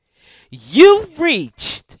You've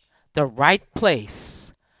reached the right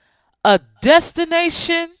place. A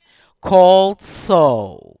destination called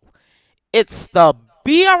soul. It's the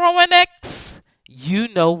BRONX. You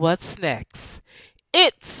know what's next.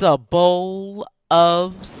 It's a bowl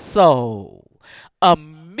of soul. A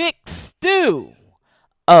mixed stew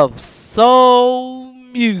of soul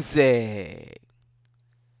music.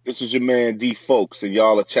 This is your man D Folks, and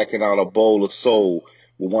y'all are checking out A Bowl of Soul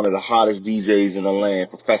with one of the hottest DJs in the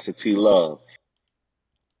land, Professor T Love.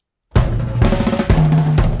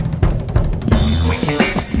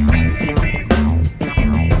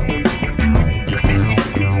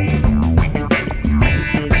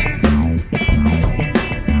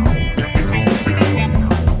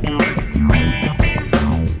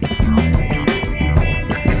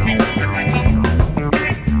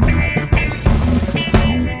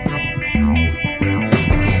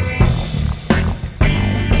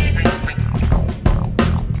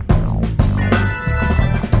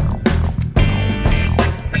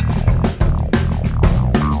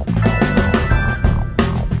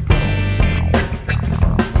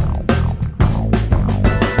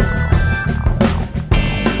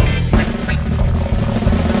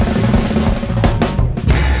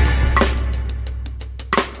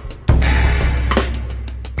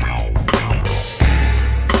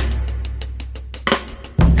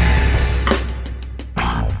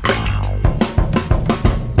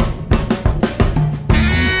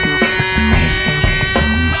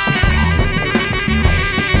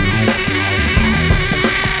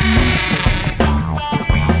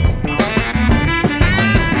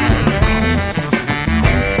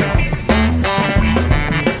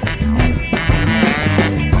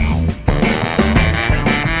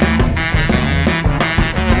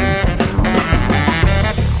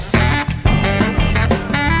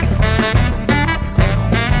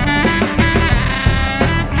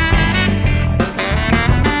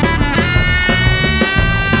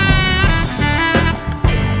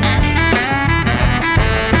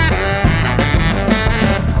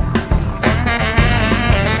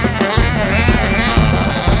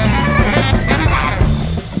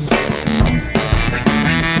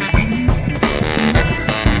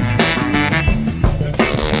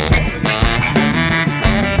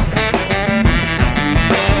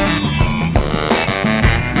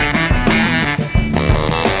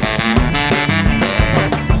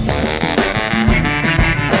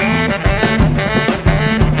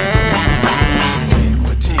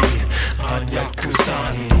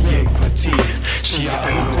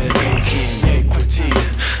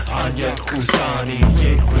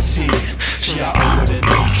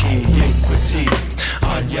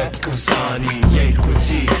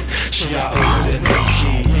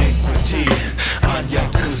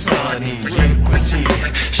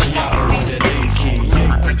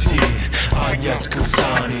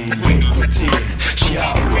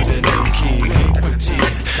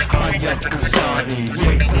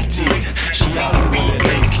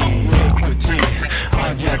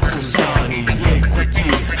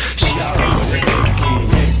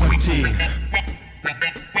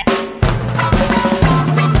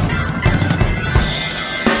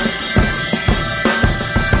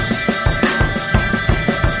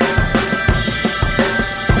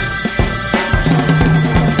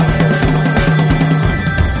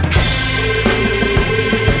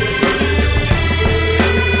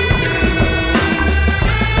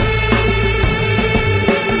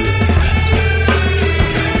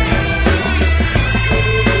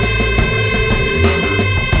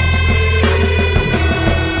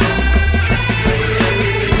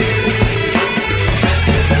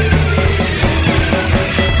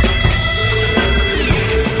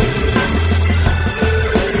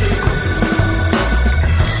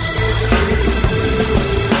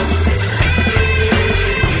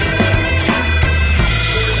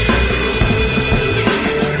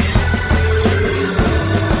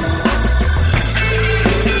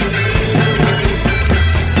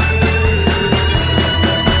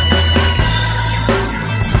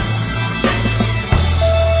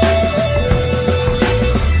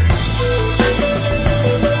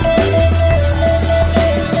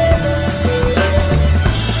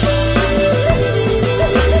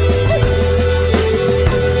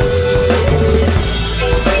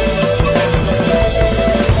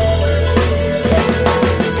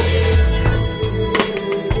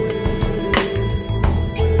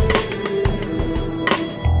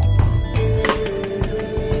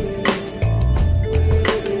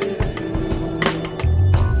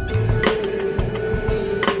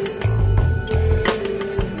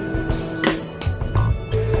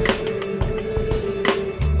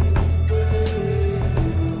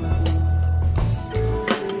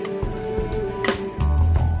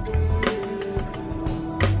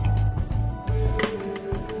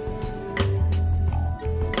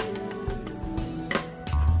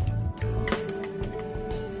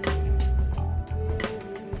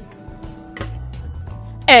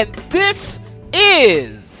 And this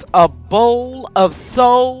is a bowl of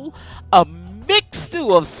soul, a mixed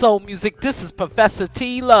stew of soul music. This is Professor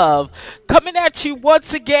T Love coming at you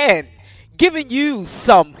once again, giving you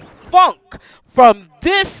some funk from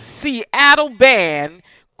this Seattle band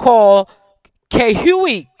called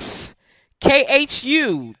Khueex,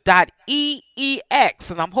 KHU.EEX,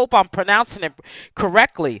 and I hope I'm pronouncing it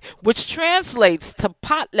correctly, which translates to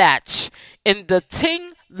potlatch in the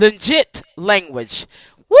Ting Legit language.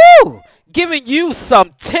 Woo! Giving you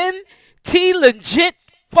some 10 T legit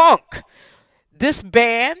funk. This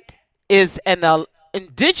band is an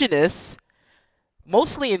indigenous,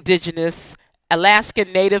 mostly indigenous,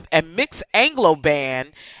 Alaskan Native and mixed Anglo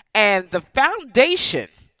band, and the foundation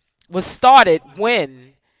was started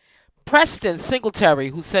when Preston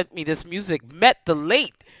Singletary, who sent me this music, met the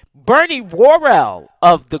late Bernie Worrell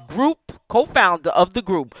of the group, co-founder of the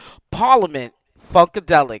group, Parliament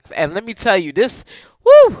Funkadelics. And let me tell you, this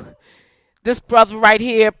brother right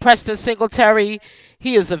here, Preston Singletary,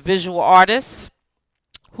 he is a visual artist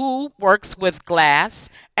who works with glass,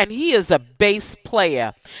 and he is a bass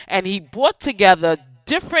player. And he brought together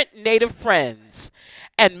different Native friends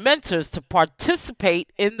and mentors to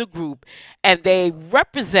participate in the group, and they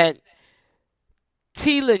represent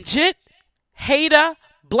Tlingit, Haida,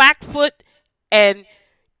 Blackfoot, and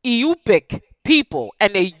Yupik people,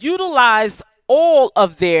 and they utilized all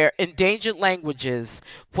of their endangered languages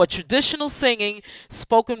for traditional singing,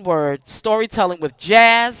 spoken word, storytelling with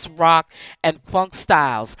jazz, rock, and funk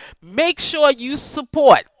styles. Make sure you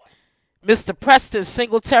support Mr. Preston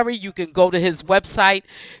Singletary. You can go to his website,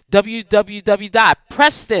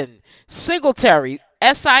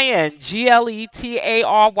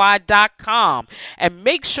 www.PrestonSingletary.com, and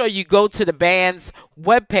make sure you go to the band's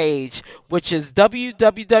webpage, which is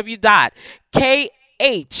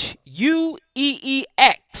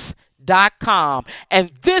www.KHUEEX.com.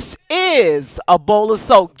 And this is a bowl of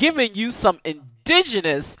soul, giving you some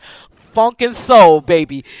indigenous funk and soul,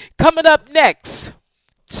 baby. Coming up next,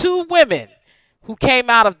 two women who came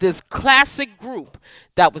out of this classic group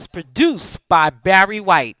that was produced by Barry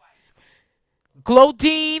White,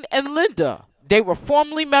 Glodean and Lynda. They were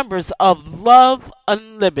formerly members of Love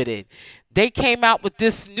Unlimited. They came out with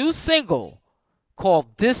this new single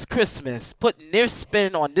called This Christmas, putting their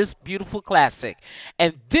spin on this beautiful classic.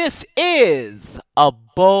 And this is a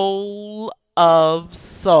bowl of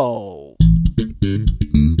soul.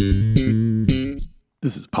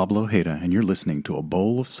 This is Pablo Haida, and you're listening to A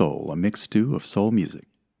Bowl of Soul, a mixed stew of soul music.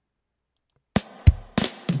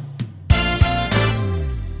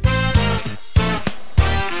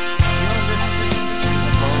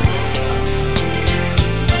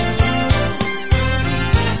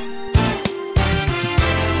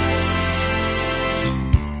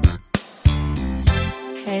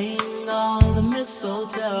 Hang all the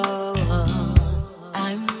mistletoe,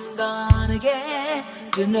 I'm gonna get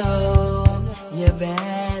to know you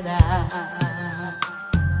better.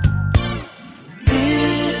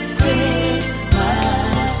 This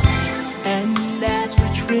Christmas, and as we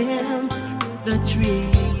trim the tree,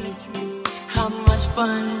 how much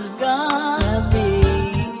fun it's gonna be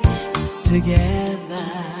together.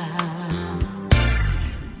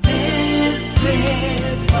 This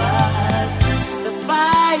Christmas, the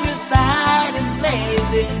fireside is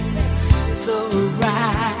blazing so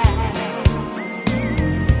bright.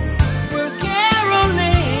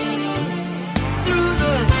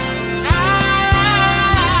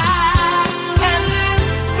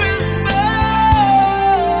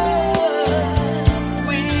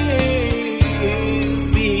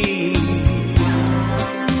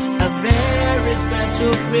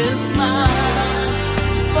 Christmas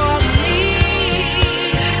for me.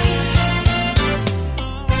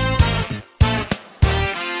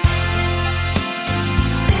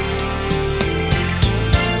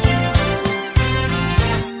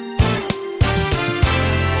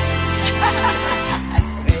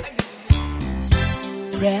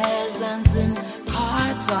 Presents and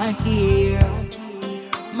cards are here.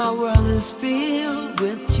 My world is filled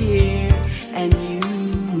with cheer and you.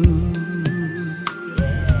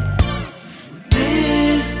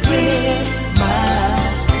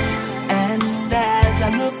 Christmas, and as I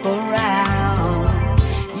look around,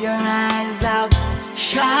 your eyes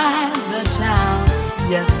outshine the town.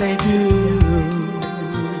 Yes, they do.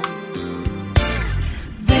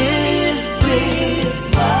 This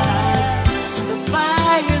Christmas, the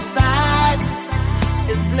fireside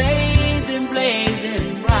is blazing,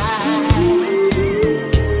 blazing bright.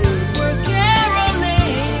 We're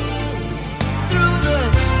caroling through the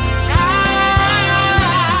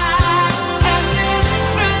night, and this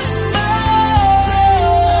Christmas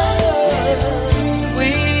we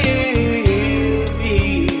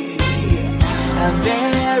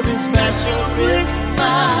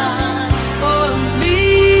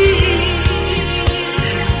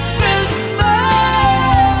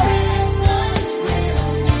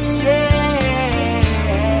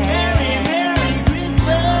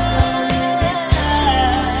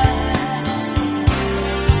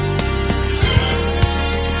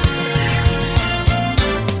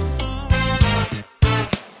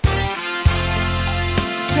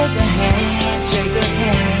shake a hand, shake a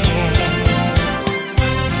hand.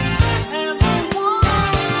 Have a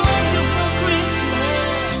wonderful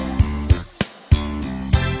Christmas.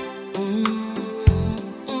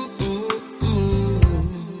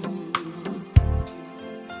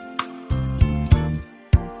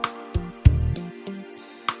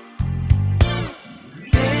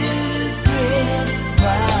 This is Christmas.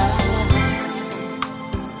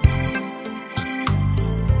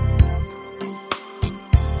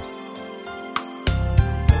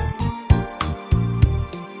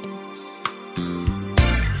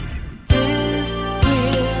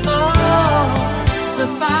 The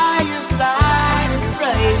fireside is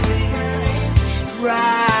blazing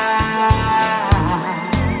bright.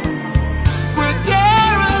 We're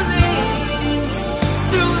caroling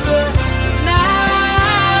through the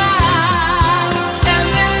night, and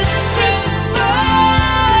this Christmas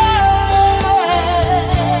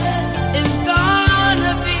is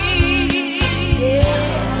gonna be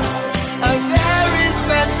a very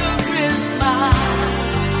special Christmas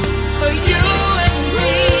for you and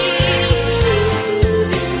me.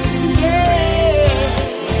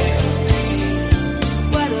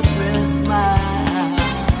 What a Christmas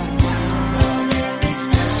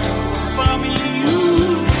from you,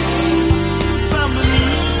 from me.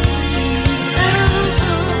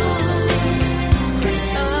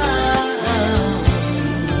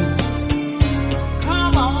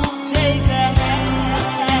 Come on, take a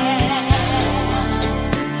hand.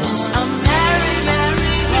 A merry,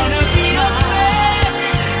 merry, gonna be a merry,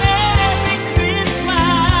 merry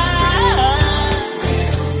Christmas.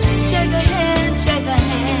 Shake a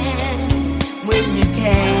hand when you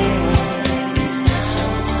can.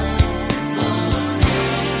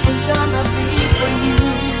 It's gonna be for you.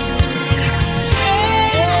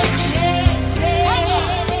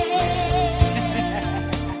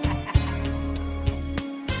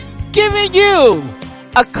 Giving you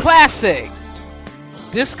a classic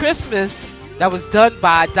this Christmas that was done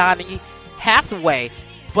by Donny Hathaway,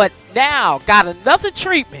 but now got another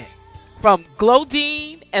treatment from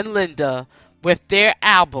Glodean and Lynda with their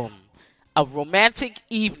album, A Romantic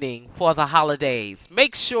Evening for the Holidays.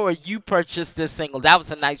 Make sure you purchase this single. That was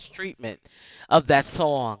a nice treatment of that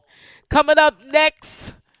song. Coming up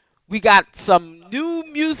next, we got some new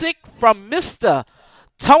music from Mr.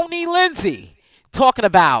 Tony Lindsay talking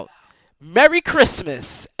about Merry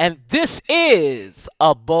Christmas, and this is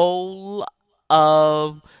A Bowl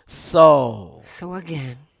of Soul. So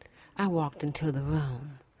again, I walked into the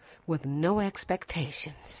room with no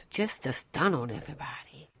expectations, just to stun on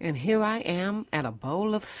everybody. And here I am at A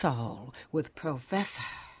Bowl of Soul with Professor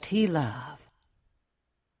T. Love.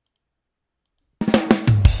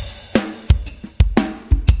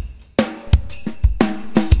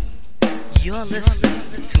 You're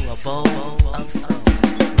listening to A Bowl of Soul.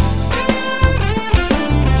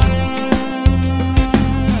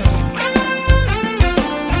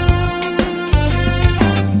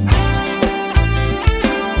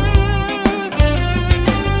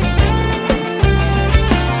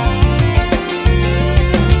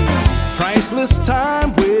 Priceless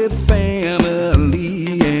time with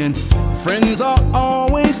family and friends are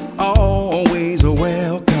always, always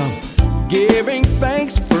welcome. Giving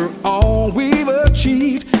thanks for all we've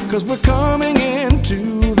achieved, 'cause we're coming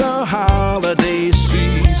into the holiday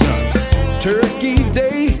season. Turkey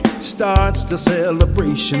Day starts the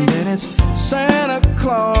celebration, then it's Santa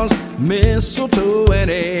Claus, mistletoe and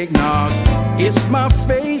eggnog. It's my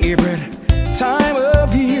favorite time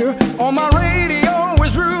of year. On my radio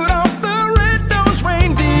is Rudolph the Red-Nosed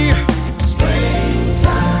Reindeer.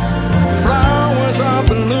 Springtime, flowers are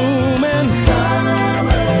blooming.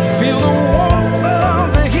 Feel the warmth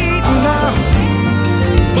of the heat now.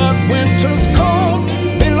 But winter's cold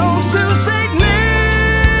belongs to St. Nicholas.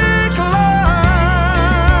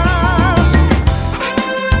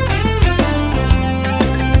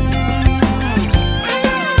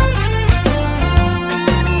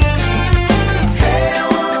 Hey, I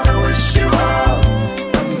wanna wish you all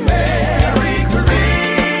a Merry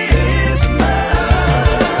Christmas.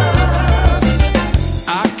 I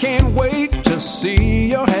can't wait to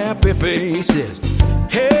see your happy faces,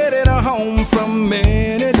 headed home from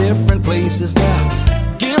many different places. The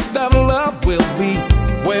gift of love will be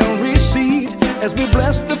well received as we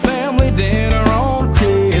bless the family dinner on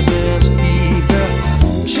Christmas Eve.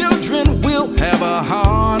 The children will have a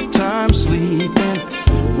hard time sleeping,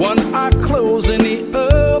 one eye closed and the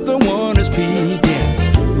other one is peeking.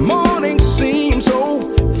 Morning seems so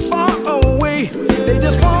far away, they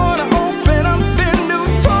just want to open up their new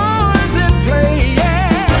toys and play.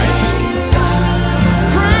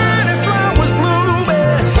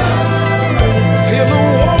 Feel the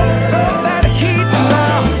warmth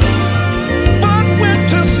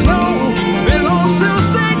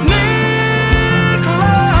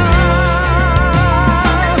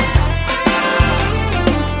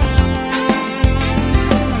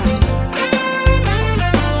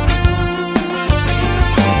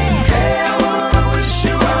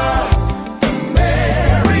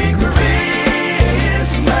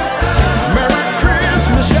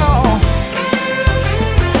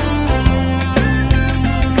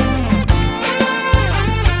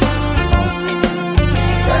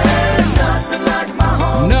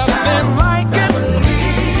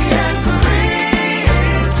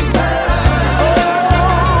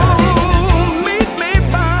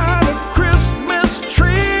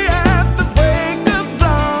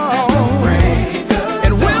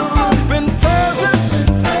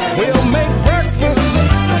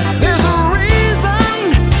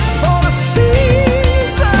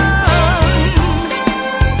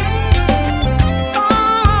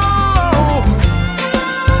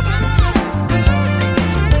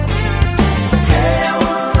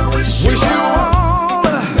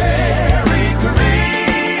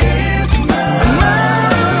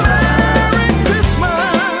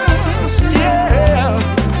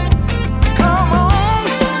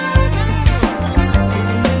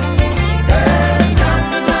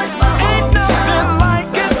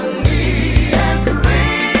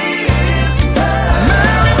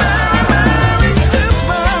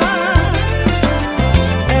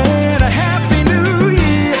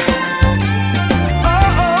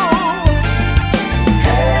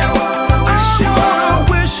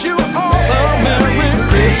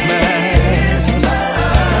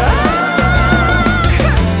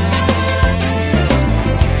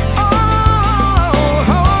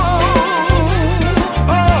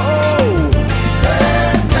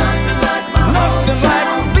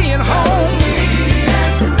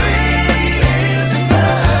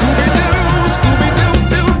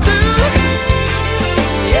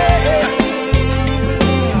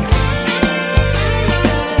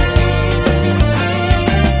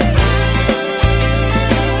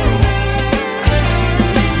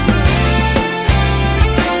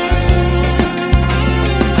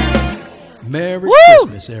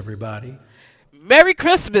Christmas, everybody. Merry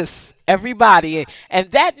Christmas, everybody.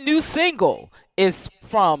 And that new single is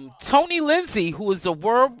from Tony Lindsay, who is a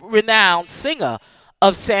world-renowned singer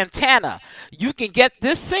of Santana. You can get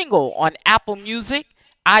this single on Apple Music,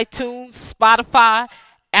 iTunes, Spotify,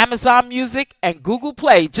 Amazon Music, and Google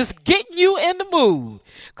Play. Just getting you in the mood,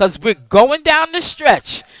 because we're going down the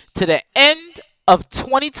stretch to the end of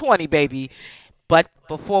 2020, baby. But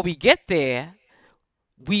before we get there,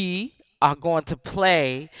 we are going to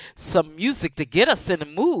play some music to get us in the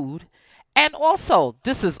mood. And also,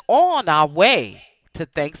 this is on our way to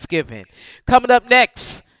Thanksgiving. Coming up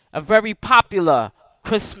next, a very popular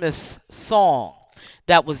Christmas song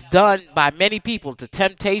that was done by many people, the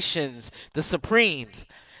Temptations, the Supremes.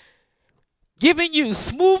 Giving you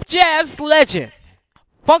smooth jazz legend,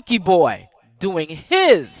 Funkee Boy, doing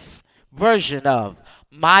his version of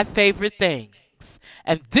My Favorite Things.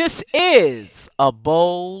 And this is a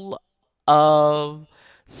bowl of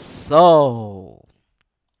soul.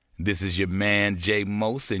 This is your man Jay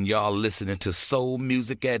Mose, and y'all listening to soul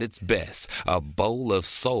music at its best. A bowl of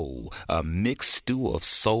soul, a mixed stew of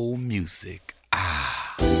soul music.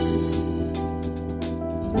 Ah.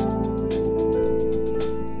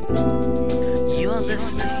 You're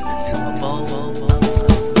listening to a bowl of soul.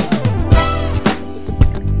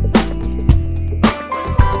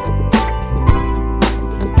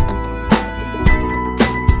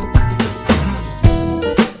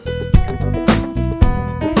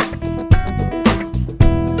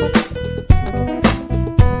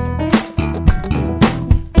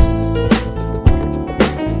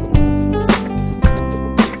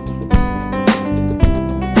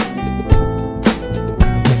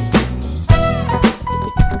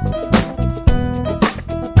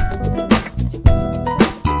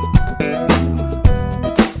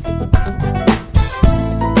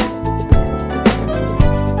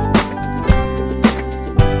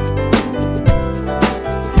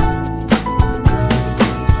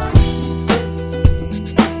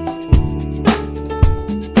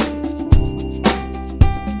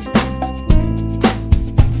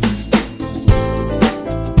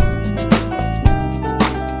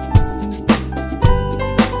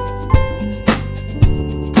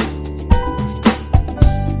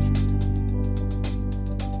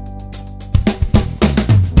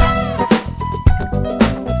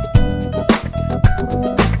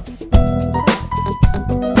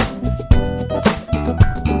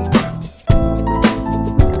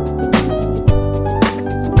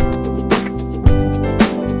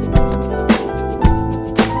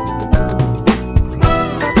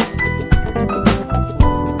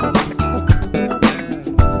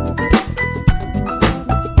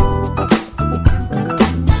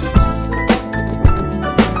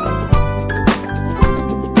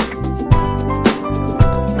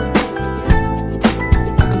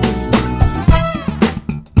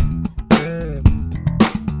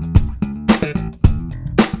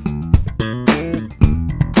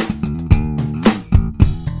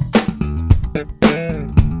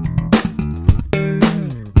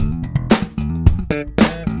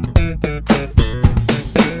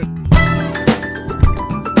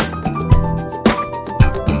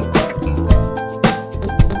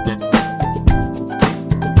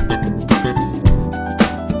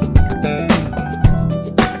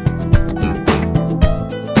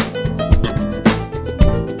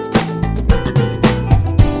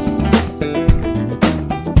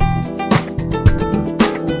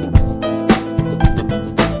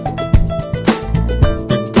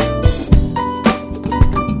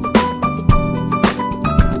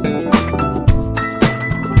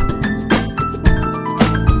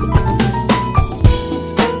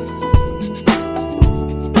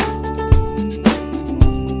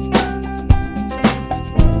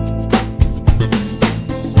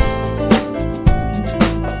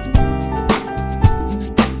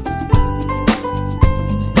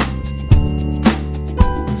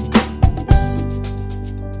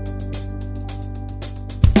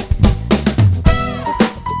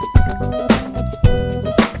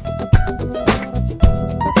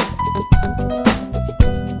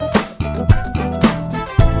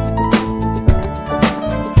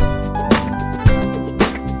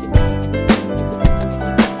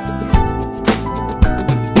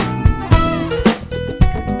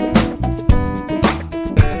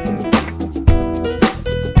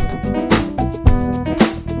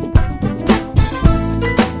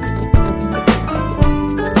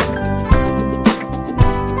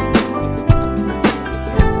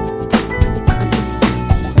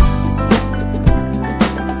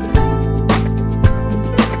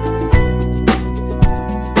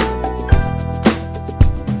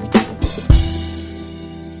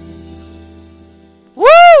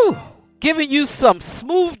 you some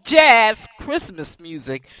smooth jazz Christmas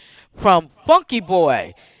music from Funkee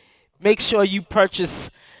Boy. Make sure you purchase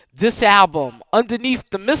this album, Underneath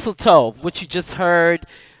the Mistletoe, which you just heard.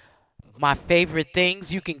 My favorite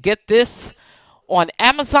things. You can get this on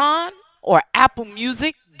Amazon or Apple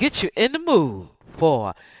Music. Get you in the mood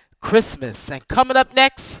for Christmas. And coming up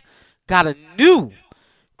next, got a new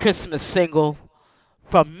Christmas single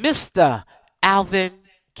from Mr. Alvin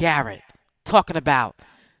Garrett talking about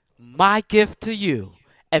my gift to you.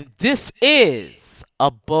 And this is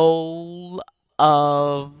A Bowl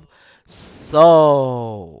of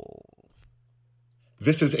Soul.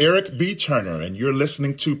 This is Eric B. Turner, and you're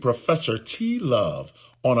listening to Professor T. Love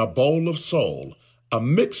on A Bowl of Soul, a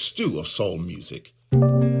mixed stew of soul music. You're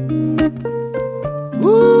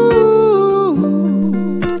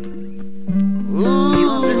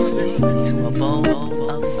listening to A Bowl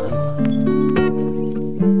of Soul.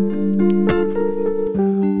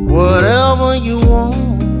 Whatever you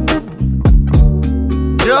want,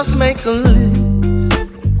 just make a list.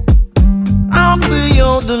 I'll be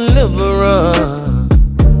your deliverer.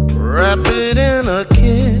 Wrap it in a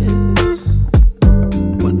kiss.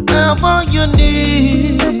 Whatever you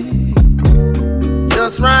need,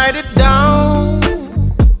 just write it down.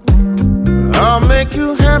 I'll make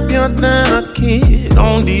you happier than a kid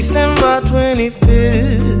on December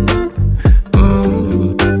 25th.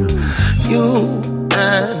 You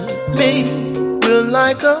and me, we're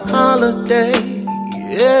like a holiday.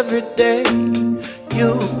 Every day,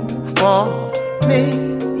 you for me,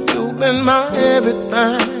 you've been my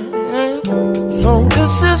everything. So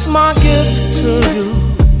this is my gift to you.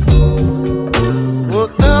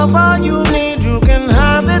 Whatever you need, you can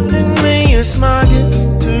have it in me. It's my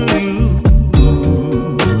gift to you.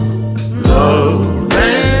 Love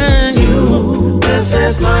and you. This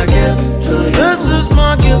is my gift to you. This is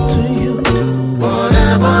my gift to you.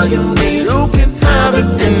 Whatever you need, you can have it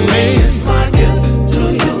in me. It's my gift to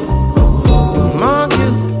you. My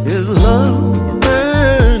gift is love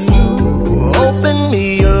and you. Open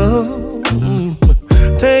me up.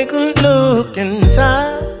 Take a look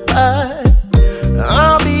inside.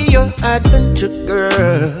 I'll be your adventure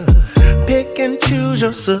girl. Pick and choose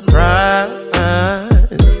your surprise.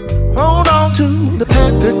 Hold on to the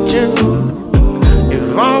packaging,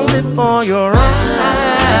 if only for your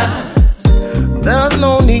eyes. There's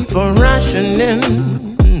no need for rationing,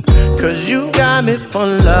 'cause you got me for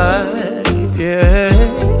life, yeah.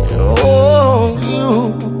 Oh,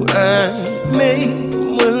 you and me,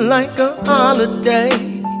 we're like a holiday.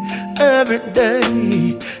 Every day,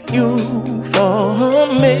 you for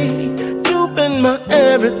me, you've been my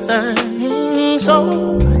everything.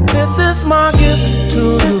 So this is my gift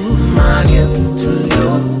to you. My gift to you.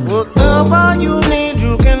 Whatever you need,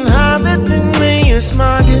 you can have it in me. It's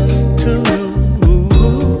my gift to you.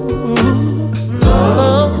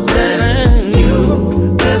 Love and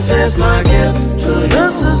you. This is my gift to you.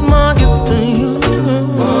 This is my gift to you.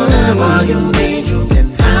 Whatever you need, you can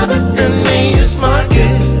have it in me. It's my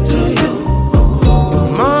gift to you.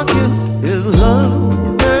 My gift is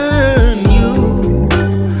love and you.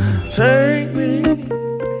 Take me,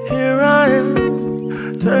 here I am.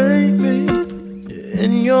 Take me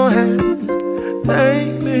in your hands.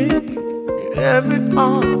 Take me, every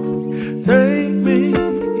part. Take me,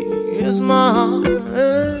 it's my heart.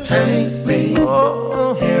 Take me,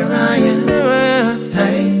 oh, here I am.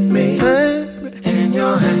 Take me, in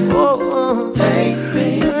your hands. Take me,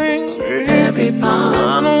 every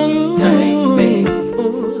part. Take me,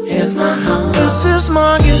 here's my heart. This is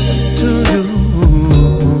my gift to you.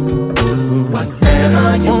 Whatever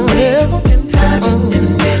you need, you can have it in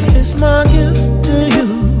me. It's my gift to you.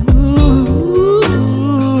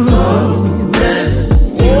 Oh, man,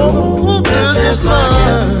 this is my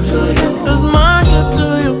gift to you. It's my gift to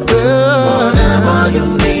you, girl. Whatever you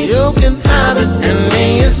need, you can have it in me.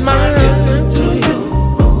 It's my gift to you.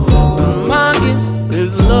 My gift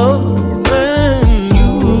is love and you.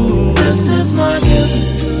 This is my gift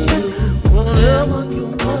to you. Whatever you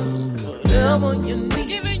want, whatever you need,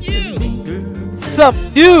 Giving you some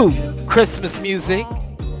new Christmas music.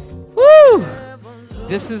 Woo!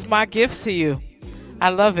 This is my gift to you. I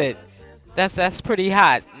love it. That's pretty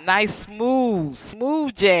hot. Nice,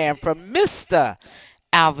 smooth jam from Mr.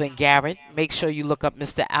 Alvin Garrett. Make sure you look up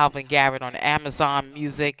Mr. Alvin Garrett on Amazon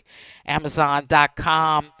Music,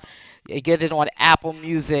 Amazon.com. You get it on Apple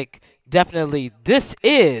Music. Definitely, this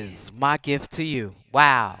is my gift to you.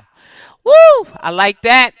 Wow. Woo! I like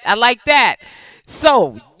that. I like that.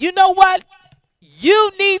 So, you know what?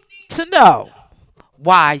 You need to know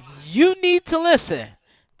why you need to listen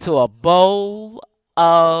to A Bowl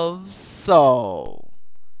of Soul.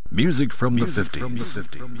 Music from the 50s.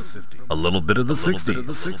 A little bit of the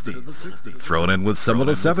 60s. Thrown in with some of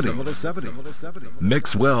the 70s.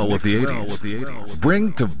 Mix well with the 80s.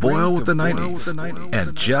 Bring to boil with the 90s.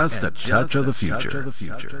 And just a touch of the future.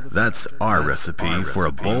 That's our recipe for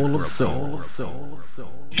a bowl of soul.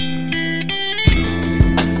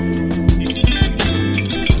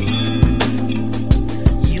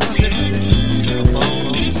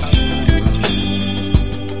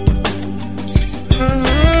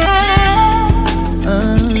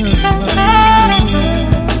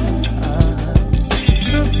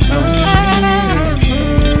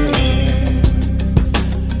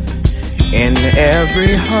 In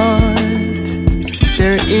every heart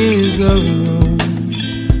there is a room,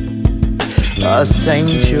 a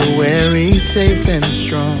sanctuary safe and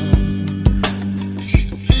strong,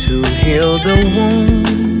 to heal the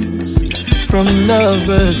wounds from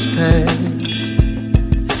lovers past,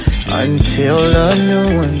 until a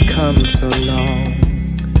new one comes along.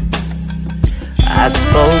 I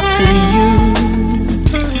spoke to you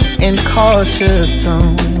in cautious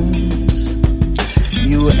tones.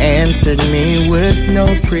 You answered me with no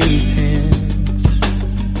pretense,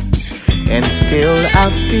 and still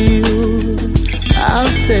I feel I'll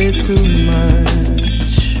say too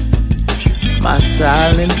much. My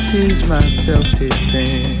silence is my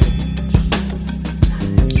self-defense,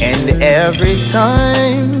 and every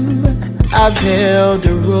time I've held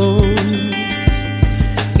a rose,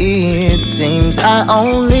 it seems I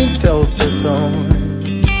only felt the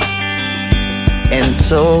thorns. And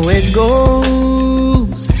so it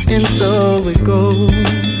goes, and so it goes,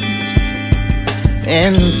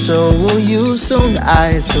 and so will you soon,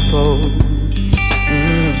 I suppose.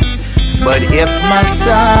 But if my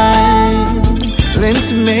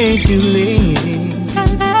silence made you leave,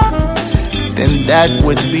 then that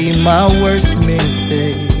would be my worst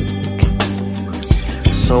mistake.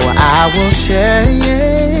 So I will share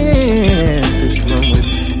this room with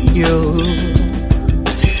you,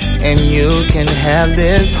 and you can have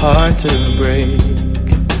this heart to break.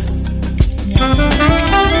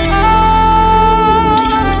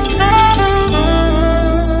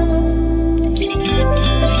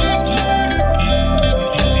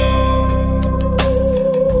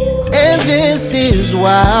 And this is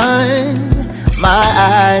why my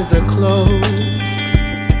eyes are closed.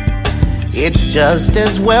 It's just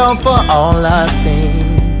as well for all I've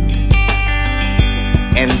seen.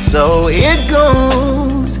 And so it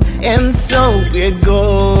goes, and so it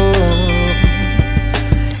goes,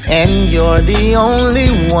 and you're the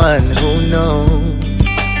only one who knows.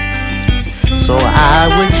 So I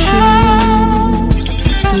would choose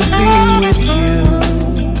to be with you.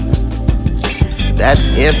 That's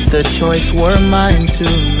if the choice were mine to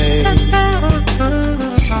make.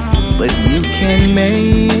 But you can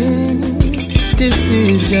make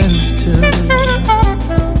decisions too,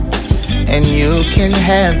 and you can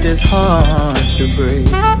have this heart to break.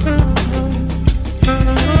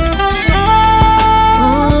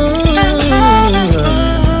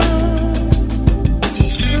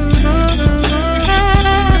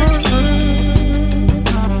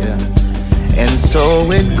 Yeah. And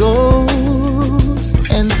so it goes,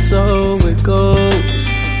 and so it goes,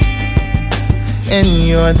 and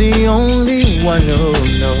you're the only one who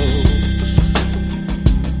knows.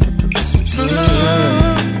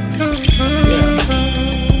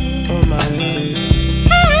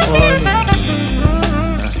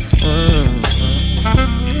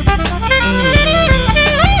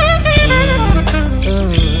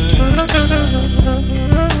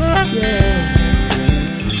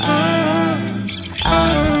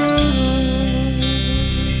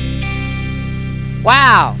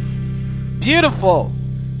 Wow, beautiful.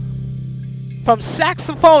 From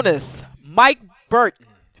saxophonist Mike Burton,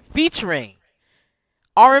 featuring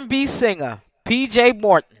R&B singer PJ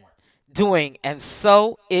Morton, doing And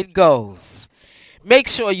So It Goes. Make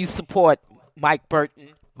sure you support Mike Burton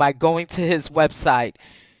by going to his website,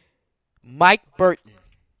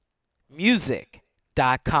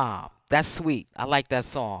 MikeBurtonMusic.com. That's sweet. I like that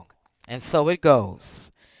song. And So It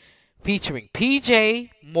Goes, featuring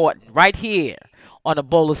PJ Morton, right here on A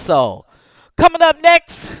Bowl of Soul. Coming up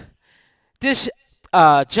next, this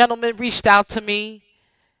gentleman reached out to me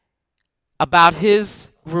about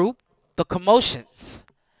his group, the Commotions,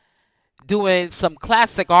 doing some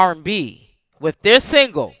classic R&B with their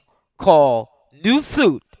single called New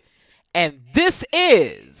Suit. And this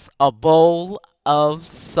is A Bowl of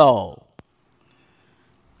Soul.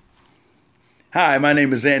 Hi, my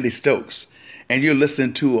name is Andy Stokes, and you're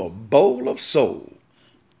listening to A Bowl of Soul,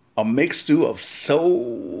 a mixed stew of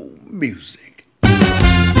soul music.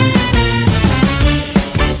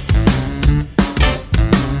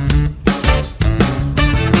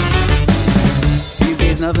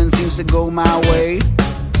 nothing seems to go my way.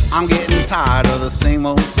 I'm getting tired of the same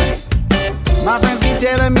old same. My friends keep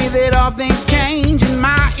telling me that all things change and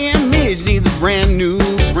my image needs a brand new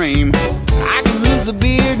frame. I can lose the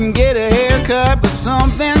beard and get a haircut, but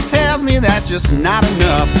something tells me that's just not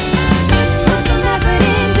enough. Put some effort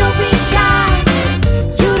in, don't be shy.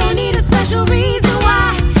 You don't need a special reason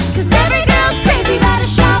why, 'cause every girl's crazy about a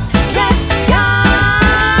sharp dressed guy.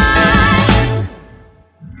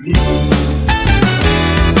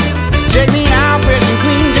 Check me out, fresh and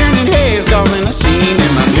clean, turning heads, causing a scene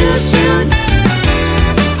in my new suit.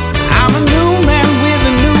 I'm a new man with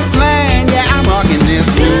a new plan, yeah, I'm rocking this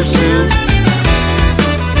new suit.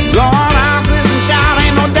 Blowing out, twist and shout,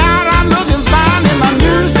 ain't no doubt I'm looking fine in my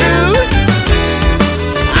new suit.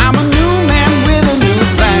 I'm a new man with a new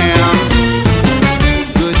plan.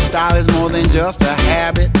 Good style is more than just a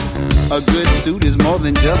habit. A good suit is more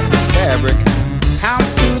than just the fabric.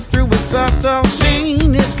 House too through with subtle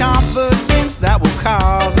sheen. It's confidence that will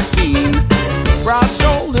cause a scene. Broad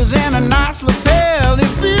shoulders and a nice lapel. It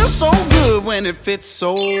feels so good when it fits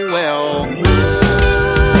so well.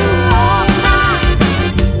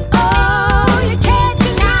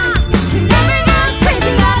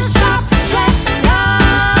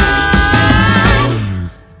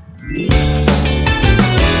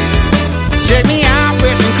 Check me out,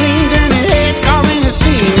 fresh and clean, turning heads, causing a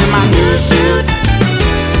scene in my new suit.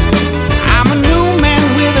 I'm a new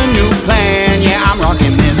man with a new plan, yeah, I'm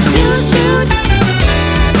rocking this new suit.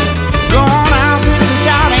 Go on out, twist and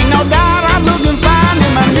shout, ain't no doubt I'm looking fine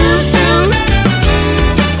in my new suit.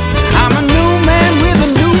 I'm a new man with a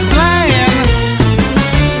new plan.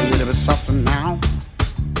 A little bit softer now.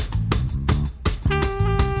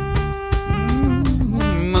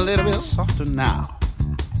 A little bit softer now.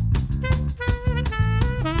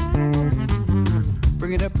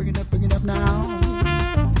 Bring it up, bring it up, bring it up now.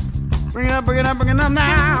 Bring it up, bring it up, bring it up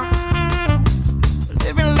now. A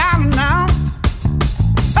little bit louder now.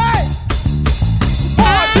 Hey!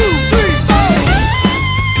 1, 2, 3, 4.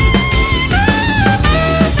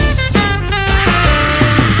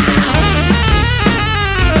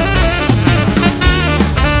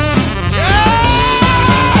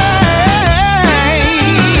 Hey!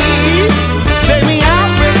 Take me out,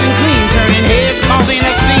 fresh and clean, turning heads, causing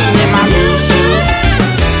a scene in my new suit.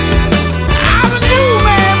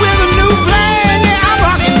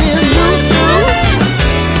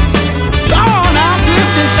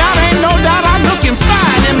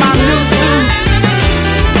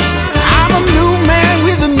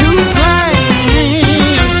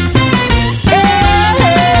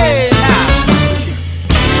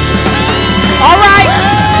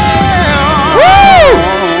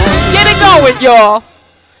 Y'all,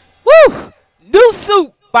 woo! New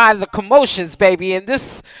Suit by the Commotions, baby. And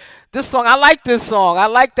this song, I like this song. I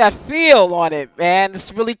like that feel on it, man.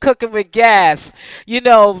 It's really cooking with gas. You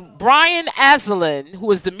know, Brian Aslin,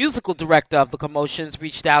 who is the musical director of the Commotions,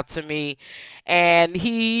 reached out to me, and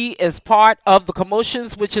he is part of the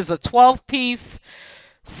Commotions, which is a 12-piece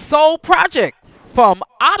soul project from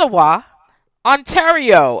Ottawa,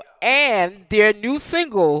 Ontario. And their new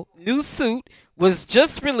single, New Suit, was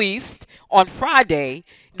just released on Friday,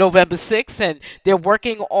 November 6th, and they're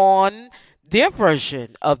working on their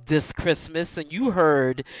version of This Christmas. And you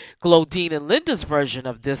heard Glodean and Lynda's version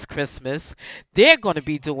of This Christmas. They're going to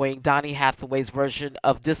be doing Donny Hathaway's version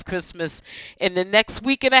of This Christmas in the next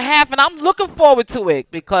week and a half, and I'm looking forward to it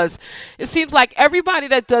because it seems like everybody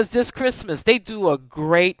that does This Christmas, they do a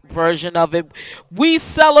great version of it. We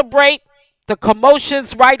celebrate the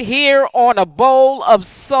Commotions right here on A Bowl of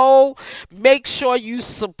Soul. Make sure you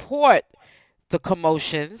support the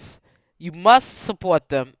Commotions. You must support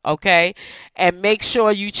them, okay? And make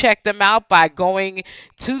sure you check them out by going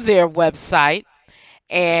to their website.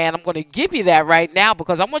 And I'm going to give you that right now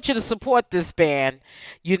because I want you to support this band.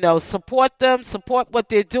 You know, support them, support what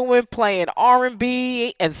they're doing, playing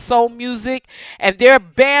R&B and soul music. And their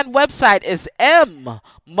band website is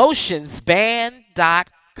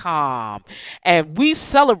mmotionsband.com. And we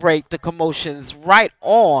celebrate the Commotions right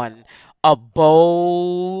on A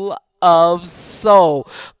Bowl of Soul.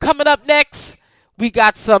 Coming up next, we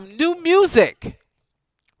got some new music.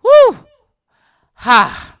 Woo!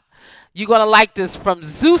 Ha! You're going to like this from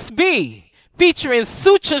Zeus B, featuring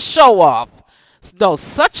Sucha Showoff. No,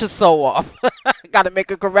 Such a Showoff. Got to make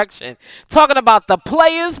a correction. Talking about the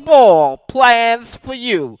Players Ball plans for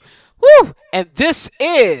you. Woo! And this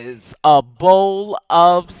is A Bowl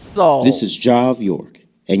of Soul. This is Jav York,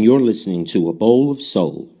 and you're listening to A Bowl of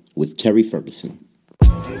Soul with Terry Ferguson.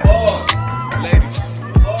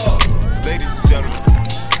 Ladies and gentlemen,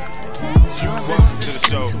 welcome to the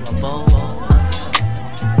show.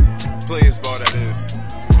 Players Ball, that is.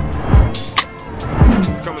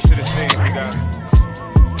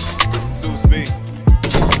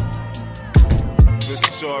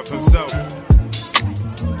 Showoff himself. And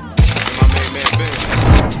my main man Ben.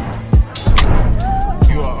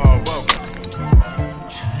 You are all welcome.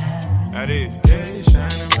 That is. Day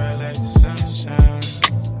shining bright like the sunshine.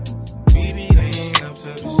 We be laying up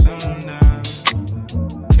to the sundown.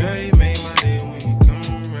 Girl, you make my day when you come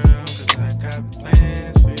around. 'Cause I got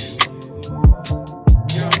plans for you.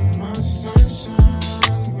 You're my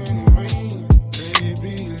sunshine when it rains.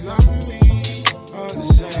 Baby, you love me all the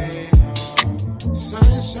same.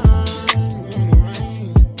 Sunshine when it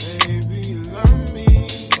rains. Baby, you love me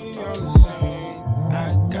all the same. I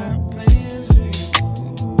got plans for you.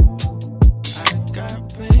 I got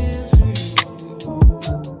plans for you.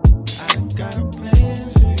 I got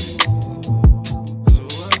plans for you. So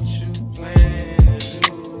what you plan to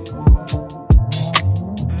do?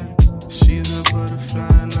 She's a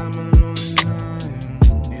butterfly and I'm a lonely lion.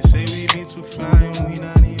 You say we be too fly and we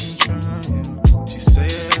not even trying. She say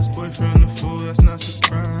her ex-boyfriend a fool, that's not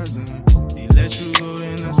surprising. He let you go,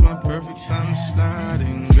 then that's my perfect time to slide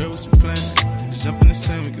in. Girl, what's your plan? Just jump in the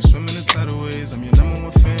sand, we can swim in the tidal waves. I'm your number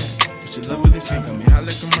one fan. But your love really sink on me hot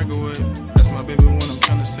like a microwave. That's my baby one, I'm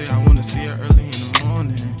trying to say I wanna see her early in the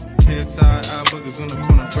morning. Head tied, eye boogers on the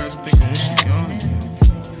corner, breath thinking when she yawning.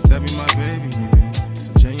 Cause that be my baby, yeah. It's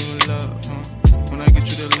a genuine love, huh? When I get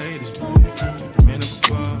you the latest, baby. Like the man up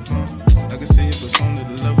above, huh? I can see it, but soon that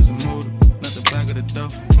the love is a motive. Not the back of the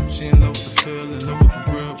duffel. She in love with the feel, in love with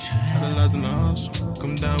the real. Idolizing the hustle.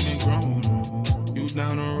 Come down, we grown with me. You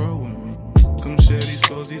down the road with me. Come share these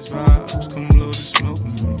flows, these vibes. Come blow the smoke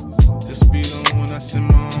with me. Just be alone when I send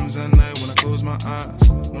my arms at night. When I close my eyes,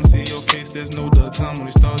 wanna see your face. There's no dull time when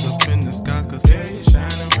the stars up in the sky. 'Cause yeah, you're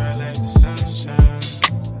shining bright like the sunshine.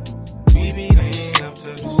 We be laying up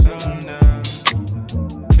to the sundown.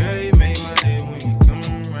 Girl, you make my day when you come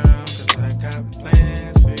around. 'Cause I got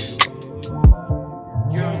plans for you.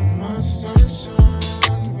 You're my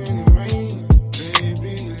sunshine when it rains.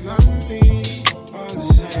 Baby, you love me all the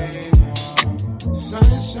same.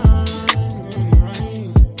 Sunshine when it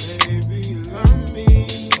rains. Baby, you love me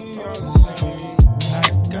all the same. I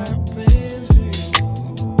got plans for you.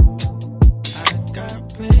 I got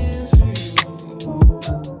plans for you.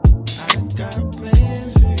 I got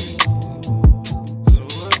plans for you. So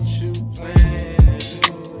what you plan to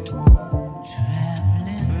do?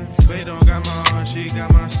 Play don't got my heart, she got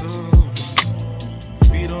my soul.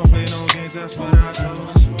 We don't play no games, that's what I told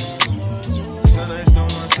you. Some nights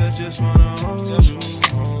don't want touch, just wanna hold you.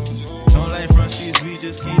 Don't like front streets, we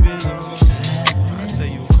just keep it low. I say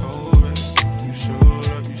you cold, babe. You showed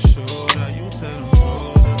up, you tell them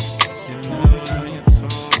hold up. Your nails on your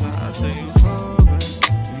toes, I say you cold, babe.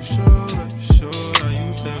 You showed up, you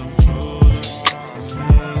tell them hold up. Your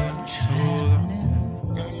nails on your toes.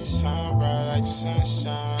 Girl, you shine bright like the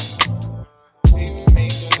sunshine. Baby,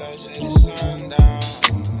 make your love to the sundown.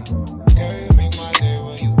 Girl, you make my day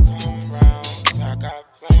when you come round. 'Cause I got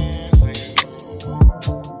plans for you.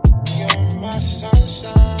 You're my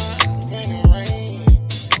sunshine when it rains.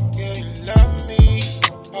 Girl, you love me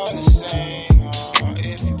all the same. Oh,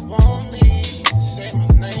 if you want me, say my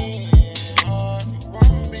name. Oh, if you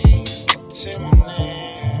want me, say my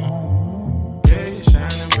name. Yeah, you're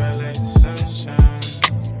shining bright like the sunshine.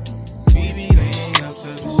 We be laying up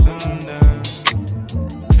to the sundown.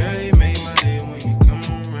 Girl, you make my day when you come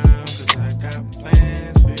around. 'Cause I got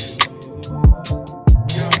plans for you.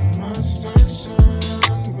 You're my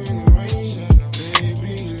sunshine when it rains.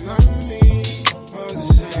 Baby, you love me all the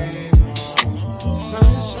same.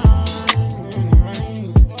 Sunshine when it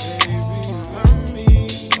rains. Baby, you love me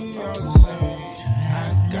all the same. I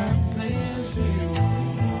got plans for you.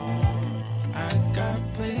 I got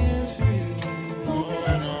plans for you.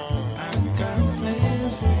 I got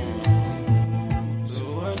plans for you. So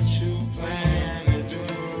what you plan to do?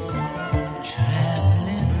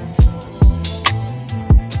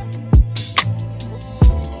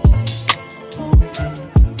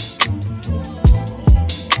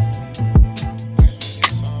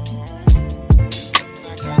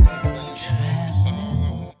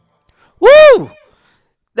 Woo!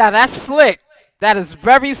 Now that's slick. That is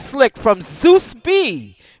very slick from Zeus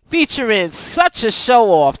B, featuring Sucha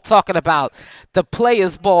Showoff, talking about the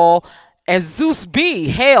Players Ball. And Zeus B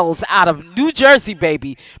hails out of New Jersey,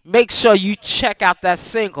 baby. Make sure you check out that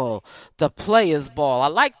single, The Players Ball. I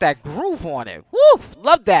like that groove on it. Woo!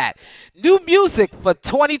 Love that. New music for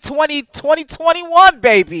 2020, 2021,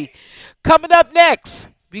 baby. Coming up next,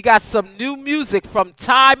 we got some new music from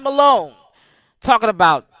Malone, talking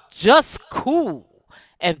about Just Cool.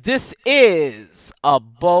 And this is A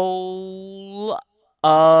Bowl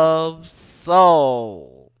of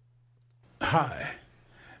Soul. Hi,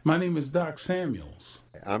 my name is Doc Samuels.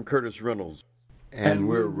 I'm Curtis Reynolds. And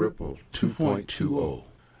we're Ripple 2.20.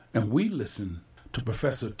 And we listen to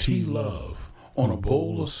Professor T. Love on A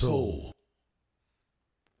Bowl of Soul.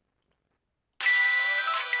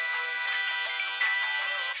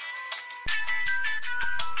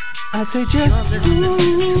 I say just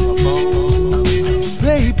ooh,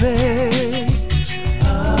 baby.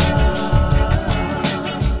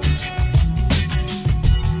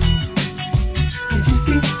 Can't you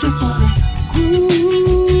see, just wanna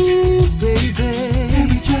groove, baby.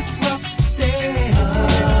 Baby, just walk the stairs.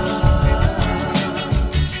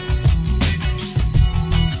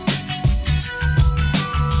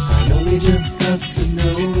 I only just got to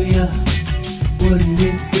know ya. Wouldn't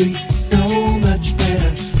it be so much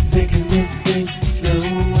better taking this thing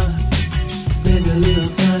slower? Spend a little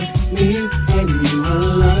time, me and you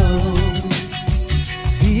alone.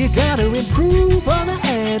 See, you gotta improve on the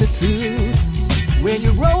attitude. When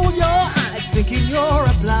you roll your eyes thinking you're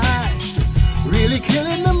obliged, really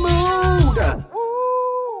killing the mood.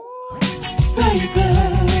 Ooh, baby.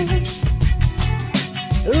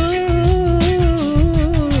 Ooh,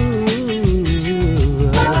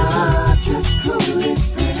 ah, just cool it,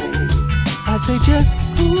 babe. I say just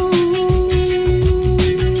ooh,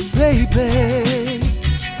 baby.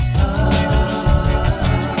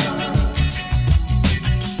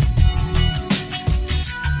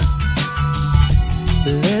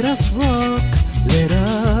 Let us rock, let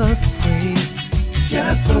us sway,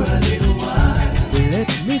 just for a little while. Let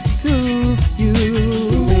me soothe you,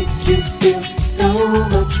 make you feel so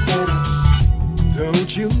much better.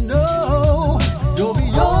 Don't you know, you're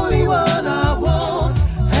the only one I want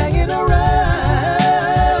hanging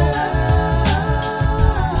around.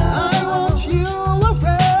 I want you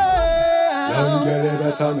around. Young girl, you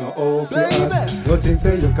better know how to act. Nothing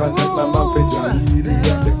say you can't take my man for John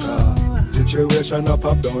at the car. Situation up,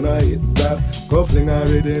 up, down, I hit that. Go fling a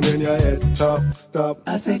rhythm in your head, top, stop.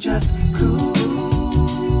 I say just cool,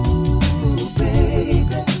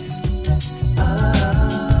 baby.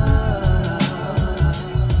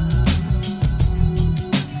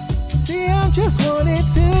 See, I'm just wanting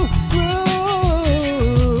to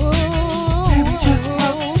groove. Baby, just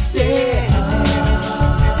upstairs.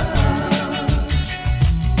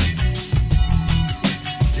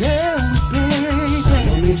 Can we, baby?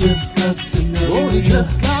 Only just got to know. Only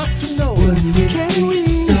just got to know. Wouldn't it be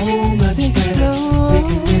so much better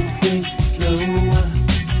taking this thing slower?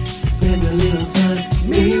 Spend a little time,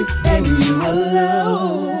 me and you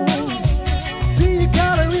alone. See, you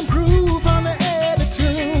gotta improve on the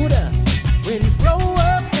attitude. When you throw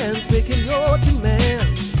up hands, making your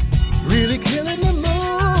demands, really killing the mood.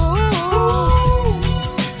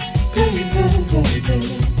 Baby, baby.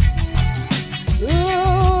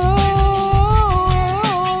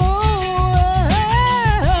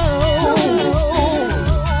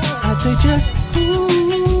 Say just ooh,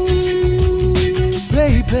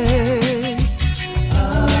 baby.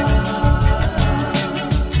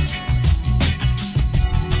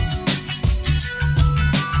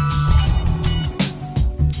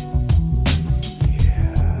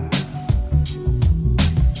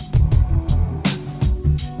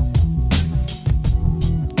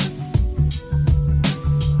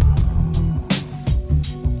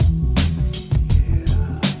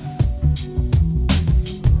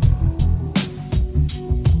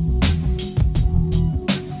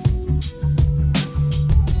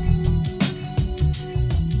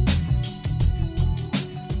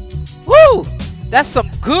 That's some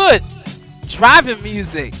good driving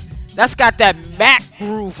music. That's got that Mac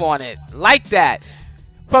groove on it. Like that.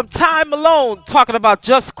 From Ty Malone, talking about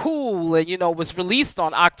Just Cool, and was released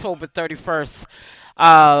on October 31st,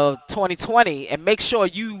 2020. And make sure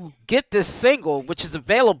you get this single, which is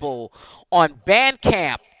available on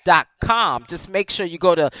Bandcamp.com. Just make sure you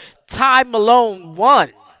go to Ty Malone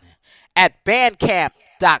 1 at Bandcamp.com.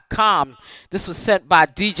 This was sent by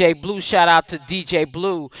DJ Blue. Shout out to DJ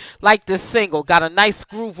Blue. Like this single, got a nice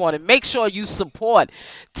groove on it. Make sure you support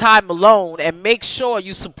Ty Malone and make sure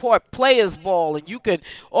you support Players Ball. And you can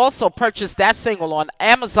also purchase that single on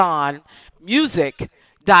Amazon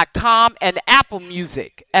Music.com and Apple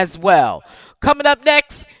Music as well. Coming up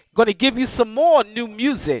next, going to give you some more new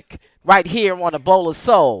music right here on A Bowl of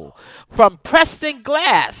Soul from Preston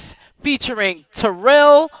Glass featuring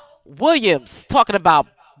Terrill Williams, talking about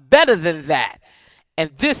Better Than That.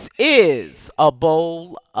 And this is A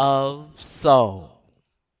Bowl of Soul.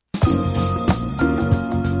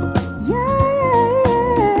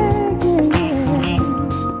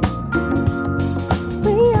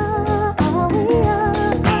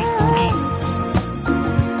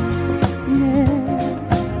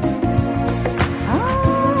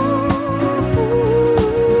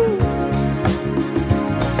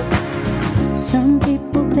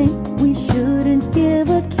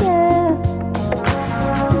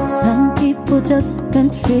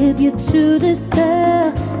 contribute to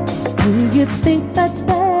despair. Do you think that's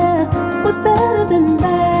fair? We're better than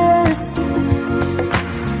that.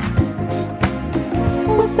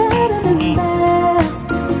 We're better than that.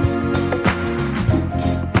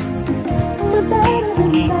 We're better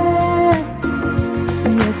than that.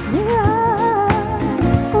 Yes, we are.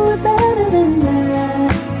 We're better than that.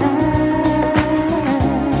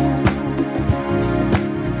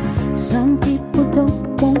 Some people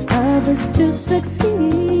don't want others to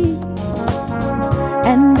succeed,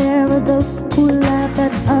 and there are those who laugh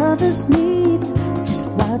at others' needs. Just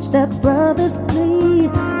watch that brothers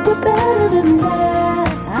bleed. We're better than that.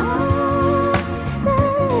 I say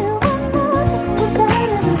one more time, we're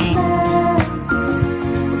better than that.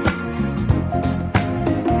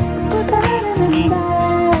 We're better than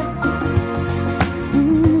that.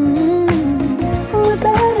 We're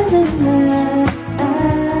better than that.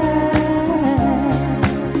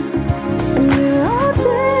 We're all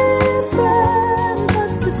different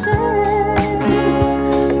but the same.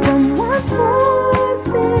 From one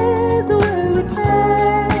sources where we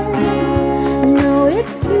can. No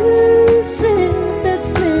excuses, there's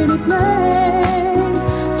plenty blame.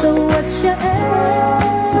 So what's your aim?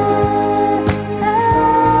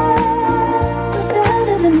 We're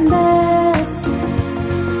better than that.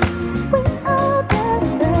 We are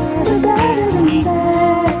better. We're better than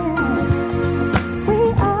that. We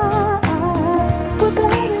are. We're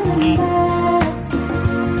better than that.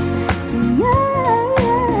 Yeah,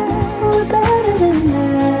 we're better than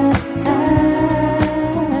that.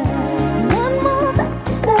 One more time,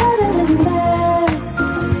 better than that.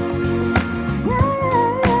 Yeah,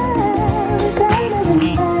 we're better than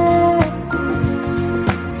that.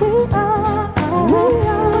 We are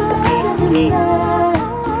better than that.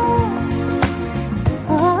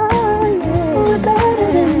 Oh yeah, we're better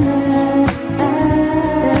than that.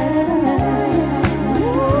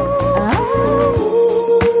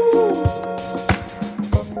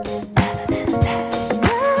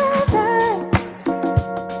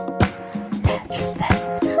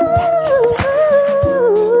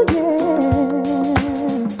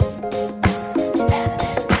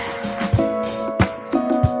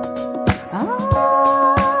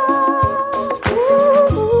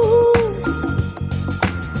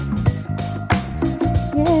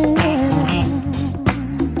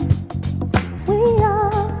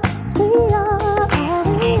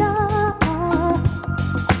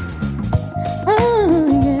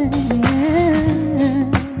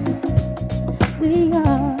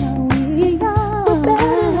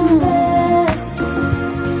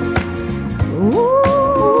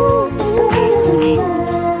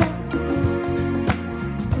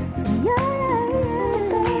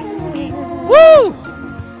 Woo!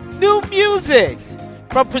 New music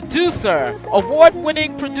from producer,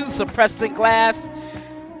 award-winning producer Preston Glass,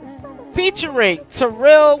 featuring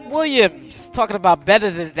Terrill Williams, talking about Better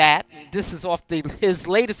Than That. This is off his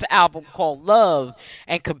latest album called Love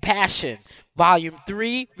and Compassion, Volume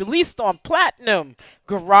 3, released on Platinum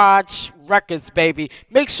Garage Records, baby.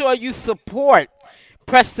 Make sure you support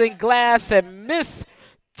Preston Glass and Miss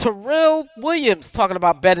Terrill Williams, talking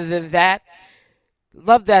about Better Than That.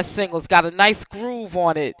 Love that single. It's got a nice groove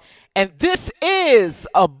on it. And this is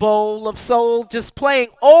A Bowl of Soul, just playing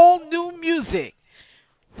all new music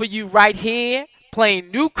for you right here, playing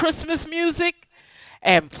new Christmas music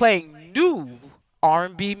and playing new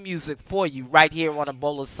R&B music for you right here on A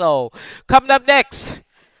Bowl of Soul. Coming up next,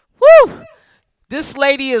 woo! This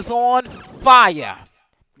lady is on fire.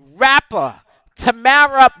 Rapper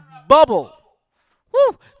Tamara Bubble,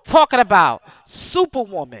 woo! Talking about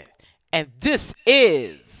Superwoman. And this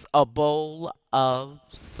is A Bowl of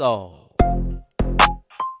Soul.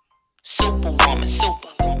 Superwoman, super.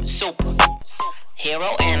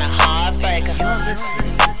 Hero and a heartbreaker. You're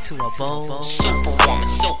listening to A Bowl of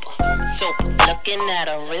Superwoman, super. Looking at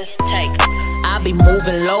a risk taker. I be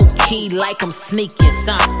moving low key like I'm sneaking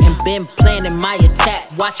something. And been planning my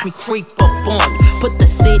attack. Watch me creep up on you. Put the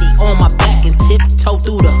city on my back and tiptoe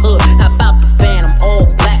through the hood. How about the phantom all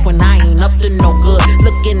black when I ain't up to no good?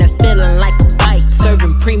 Looking and feeling like a bike,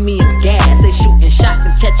 serving premium gas. They shooting shots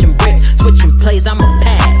and catching bricks, switching plays, I'm a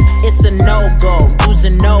pass. It's a no-go, you's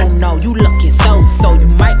a no-no. You looking so, you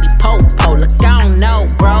might be po-po. Look, I don't know,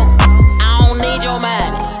 bro. I don't need your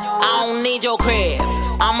money, I don't need your crib.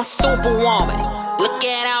 I'm a superwoman, look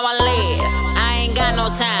at how I live. I ain't got no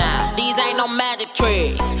time, these ain't no magic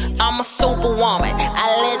tricks. I'm a superwoman,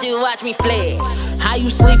 I let you watch me flex. How you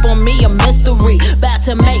sleep on me, a mystery. About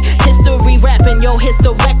to make history, rapping your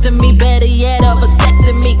hysterectomy. Better yet, a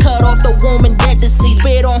vasectomy. Cut off the womb and dead to see.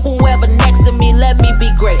 Spit on whoever next to me. Let me be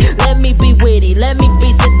great, let me be witty, let me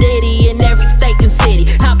be sedity in every state and city.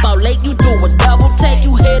 How about late, you do a double take.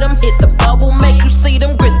 You hit them, hit the bubble, make you see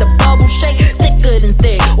them grits, the bubble shake. Thicker than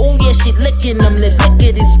thick, oh yeah, she licking them lip.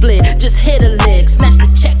 Lickety split, just hit a lick, snatch the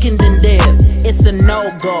check and then dip. It's a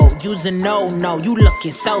no-go, use a no-no. You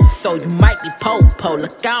looking so-so, you might be po-po.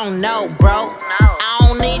 Look, I don't know, bro. I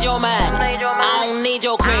don't need your man, I don't need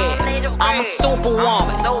your crib. I'm a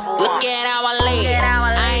superwoman, look at how I live.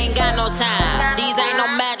 I ain't got no time, these ain't no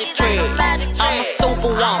magic tricks. I'm a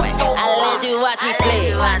superwoman, I let you watch me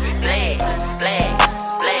play.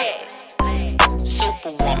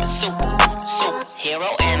 Superwoman, superhero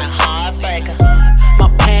and a heartbreaker. My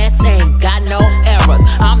past ain't got no errors.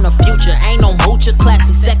 I'm the future, ain't no moocher.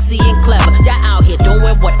 Classy, sexy, and clever. Y'all out here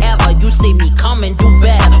doing whatever. You see me coming, do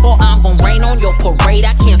better. Or I'm gon' rain on your parade.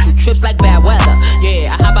 I cancel trips like bad weather.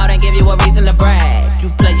 Yeah, how about I give you a reason to brag? You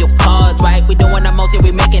play your cards right. We doing the most, yeah,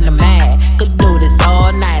 we making them mad. Could do this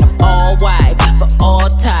all night, I'm all white. For all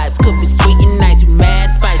types, could be sweet and nice. You mad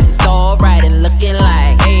spicy, it's alright and looking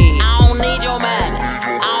like, hey, I don't need your money,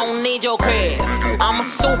 I don't need your crib. I'm a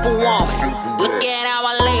superwoman, look at how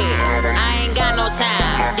I live. I ain't got no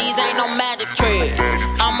time, these ain't no magic tricks.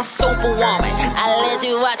 I'm a superwoman, I let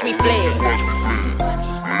you watch me flex.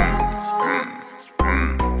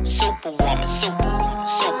 Superwoman,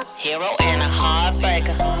 superhero and a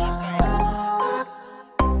heartbreaker.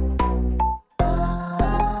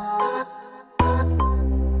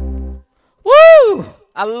 Woo!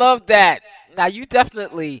 I love that. Now you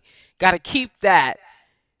definitely got to keep that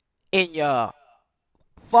in your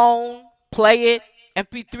phone, play it,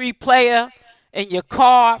 MP3 player, in your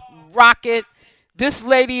car, rock it. This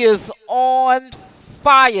lady is on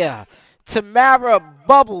fire. Tamara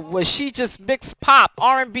Bubble, where she just mixed pop,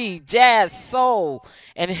 R&B, jazz, soul,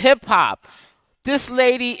 and hip hop. This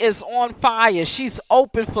lady is on fire. She's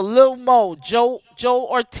open for Lil Mo, Joe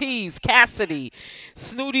Ortiz, Cassidy,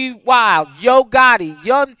 Snooty Wild, Yo Gotti,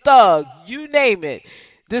 Young Thug, you name it.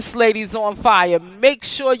 This lady's on fire. Make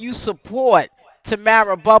sure you support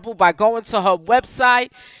Tamara Bubble by going to her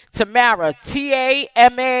website, Tamara,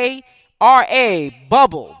 Tamara,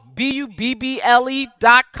 Bubble, BUBBLE.com.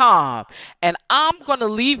 And I'm going to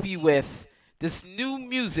leave you with this new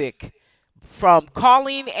music from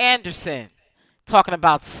Carleen Anderson talking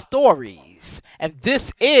about stories. And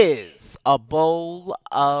this is A Bowl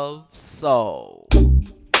of Soul.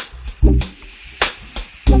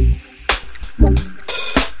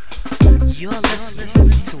 You're listening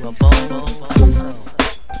to A Bowl of Soul.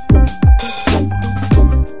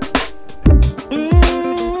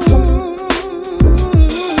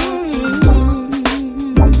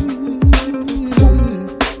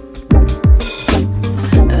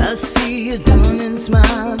 I see you dawning,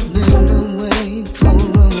 smile, been awake for a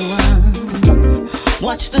while.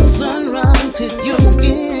 Watch the sunrise hit your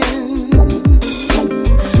skin,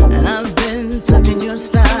 and I've been touching your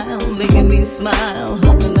style, making me smile,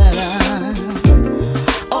 hoping that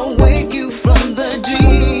I'll awake you from the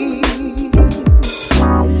dream.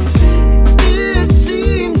 It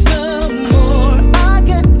seems the more I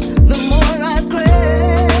get, the more I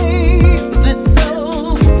crave. It's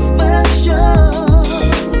so special.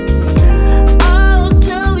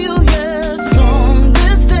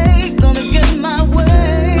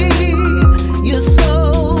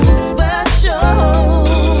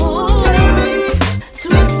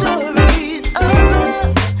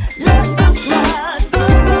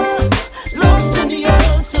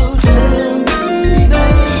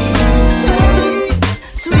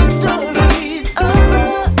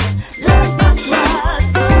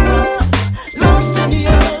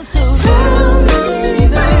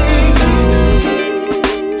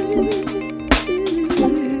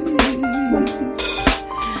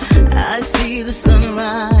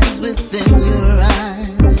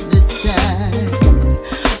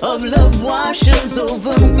 Washes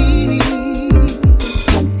over me.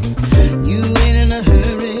 You ain't in a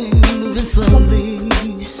hurry, moving slowly,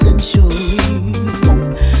 sensually.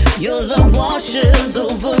 Your love washes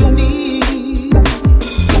over me.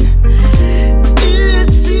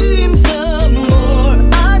 It seems the more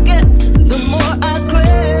I get, the more I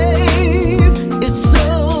crave. It's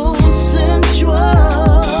so sensual.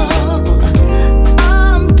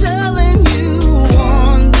 I'm telling you,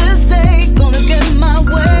 on this day, gonna get my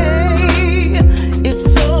way. Sweet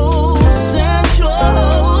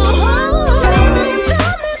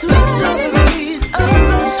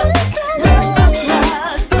stories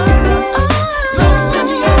of love, lost in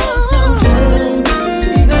your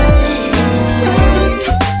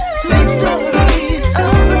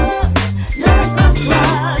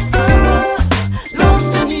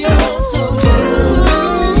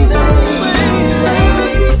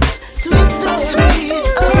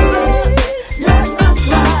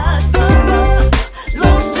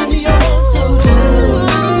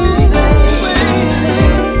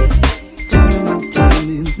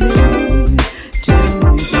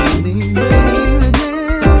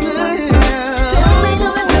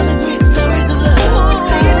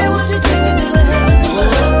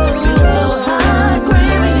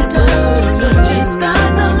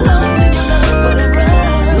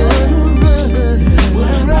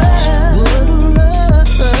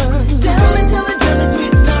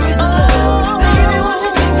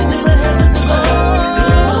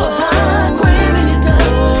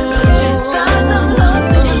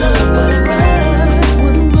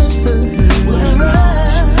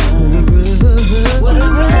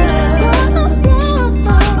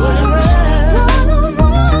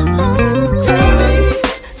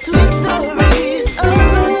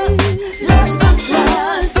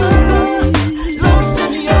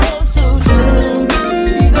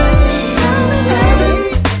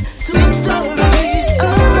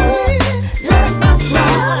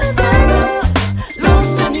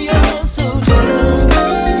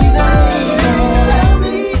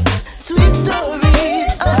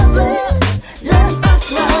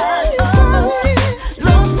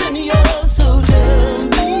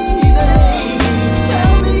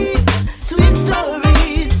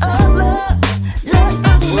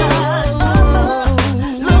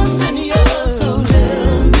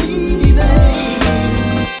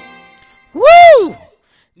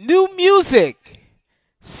new music,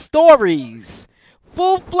 stories,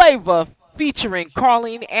 full flavor featuring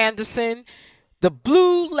Carleen Anderson, the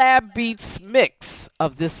Blue Lab Beats mix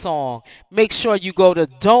of this song. Make sure you go to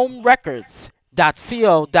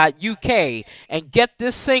domerecords.co.uk and get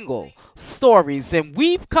this single, Stories. And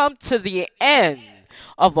we've come to the end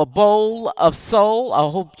of A Bowl of Soul. I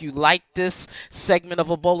hope you like this segment of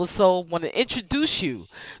A Bowl of Soul. Want to introduce you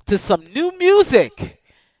to some new music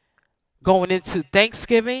going into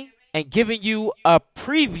Thanksgiving and giving you a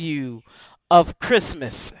preview of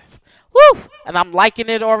Christmas. Woo! And I'm liking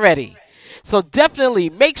it already. So definitely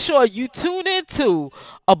make sure you tune into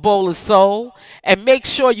A Bowl of Soul and make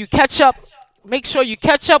sure you catch up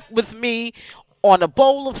with me on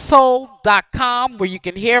abowlofsoul.com, where you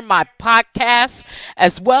can hear my podcast,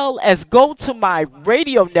 as well as go to my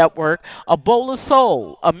radio network, A Bowl of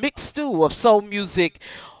Soul, a mixed stew of soul music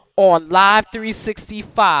on Live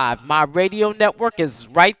 365. My radio network is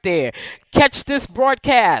right there. Catch this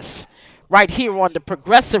broadcast right here on the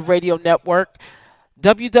Progressive Radio Network,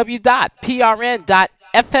 www.prn.fm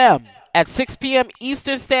at 6 p.m.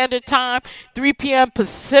 Eastern Standard Time, 3 p.m.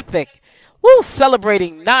 Pacific. Woo,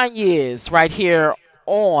 celebrating 9 years right here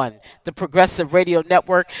on the Progressive Radio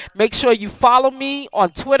Network. Make sure you follow me on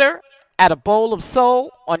Twitter at A Bowl of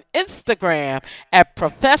Soul, on Instagram at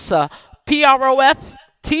Professor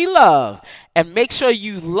PROFT Love, and make sure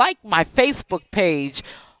you like my Facebook page,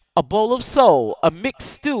 A Bowl of Soul, a mixed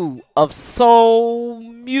stew of soul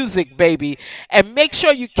music, baby. And make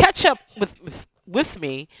sure you catch up with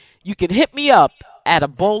me. You can hit me up at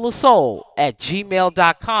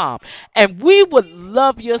abowlofsoul@gmail.com. And we would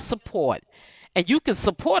love your support. And you can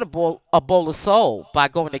support A Bowl of Soul by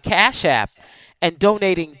going to Cash App and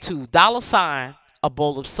donating to $ A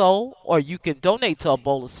Bowl of Soul, or you can donate to A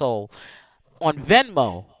Bowl of Soul on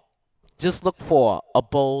Venmo. Just look for A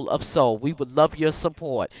Bowl of Soul. We would love your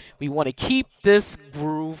support. We want to keep this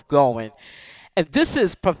groove going. And this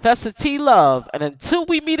is Professor T Love. And until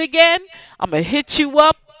we meet again, I'm going to hit you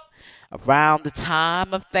up around the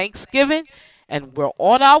time of Thanksgiving. And we're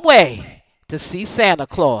on our way to see Santa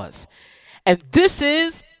Claus. And this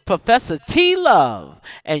is Professor T Love.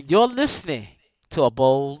 And you're listening to A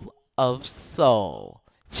Bowl of Soul.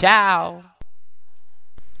 Ciao.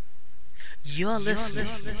 You're listening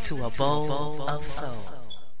to A Bowl of Soul.